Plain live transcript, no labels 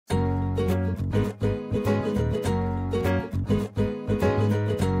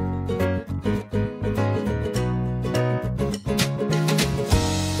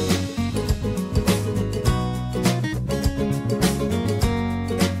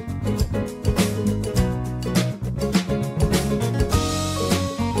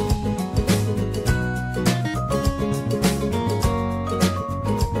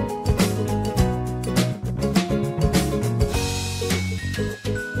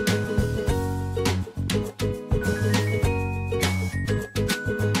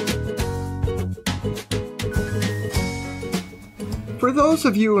For those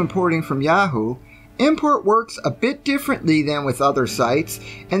of you importing from Yahoo, import works a bit differently than with other sites,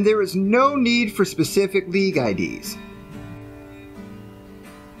 and there is no need for specific league IDs.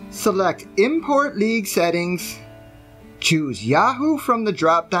 Select Import League Settings, choose Yahoo from the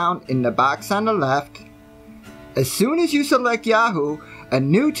drop-down in the box on the left. As soon as you select Yahoo, a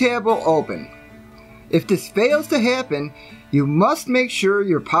new tab will open. If this fails to happen, you must make sure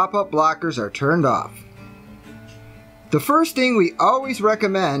your pop-up blockers are turned off. The first thing we always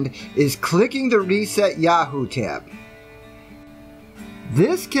recommend is clicking the Reset Yahoo tab.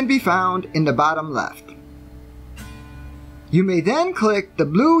 This can be found in the bottom left. You may then click the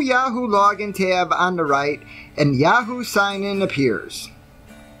blue Yahoo Login tab on the right and Yahoo Sign In appears.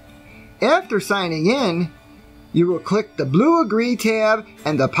 After signing in, you will click the blue Agree tab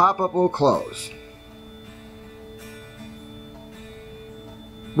and the pop-up will close.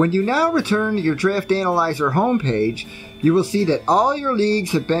 When you now return to your Draft Analyzer homepage, you will see that all your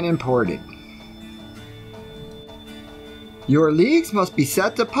leagues have been imported. Your leagues must be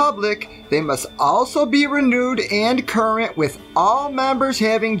set to public. They must also be renewed and current with all members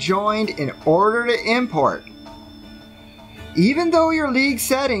having joined in order to import. Even though your league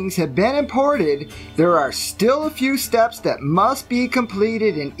settings have been imported, there are still a few steps that must be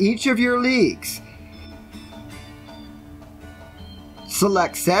completed in each of your leagues.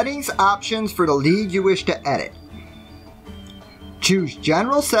 Select Settings options for the league you wish to edit. Choose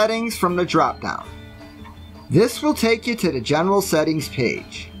General Settings from the drop-down. This will take you to the General Settings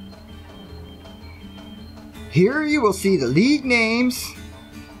page. Here you will see the league names,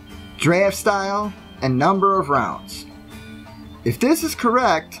 draft style, and number of rounds. If this is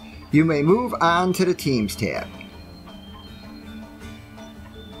correct, you may move on to the Teams tab.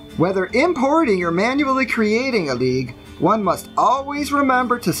 Whether importing or manually creating a league, one must always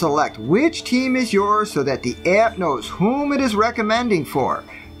remember to select which team is yours so that the app knows whom it is recommending for.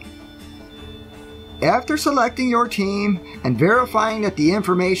 After selecting your team and verifying that the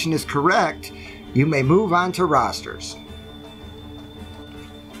information is correct, you may move on to rosters.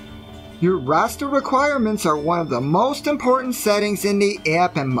 Your roster requirements are one of the most important settings in the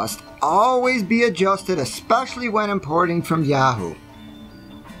app and must always be adjusted, especially when importing from Yahoo.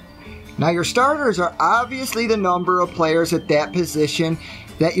 Now, your starters are obviously the number of players at that position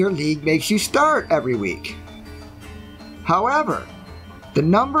that your league makes you start every week. However, the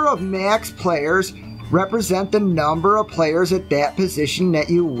number of max players represent the number of players at that position that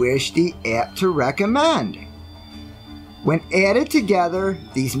you wish the app to recommend. When added together,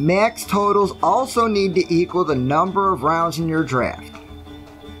 these max totals also need to equal the number of rounds in your draft.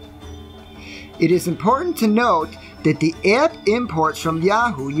 It is important to note that the app imports from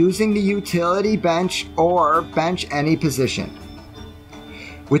Yahoo using the utility bench or bench any position.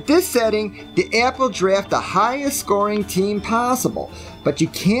 With this setting, the app will draft the highest scoring team possible, but you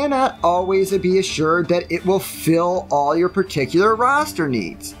cannot always be assured that it will fill all your particular roster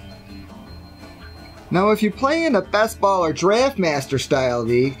needs. Now, if you play in a best ball or draft master style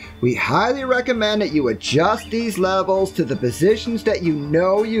league, we highly recommend that you adjust these levels to the positions that you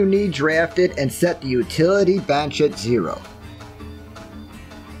know you need drafted and set the utility bench at 0.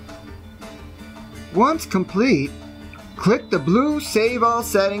 Once complete, click the blue Save All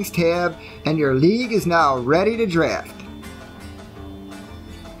Settings tab and your league is now ready to draft.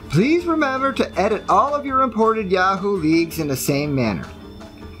 Please remember to edit all of your imported Yahoo leagues in the same manner.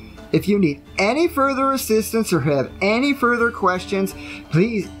 If you need any further assistance or have any further questions,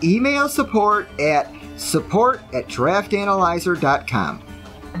 please email support at support@draftanalyzer.com.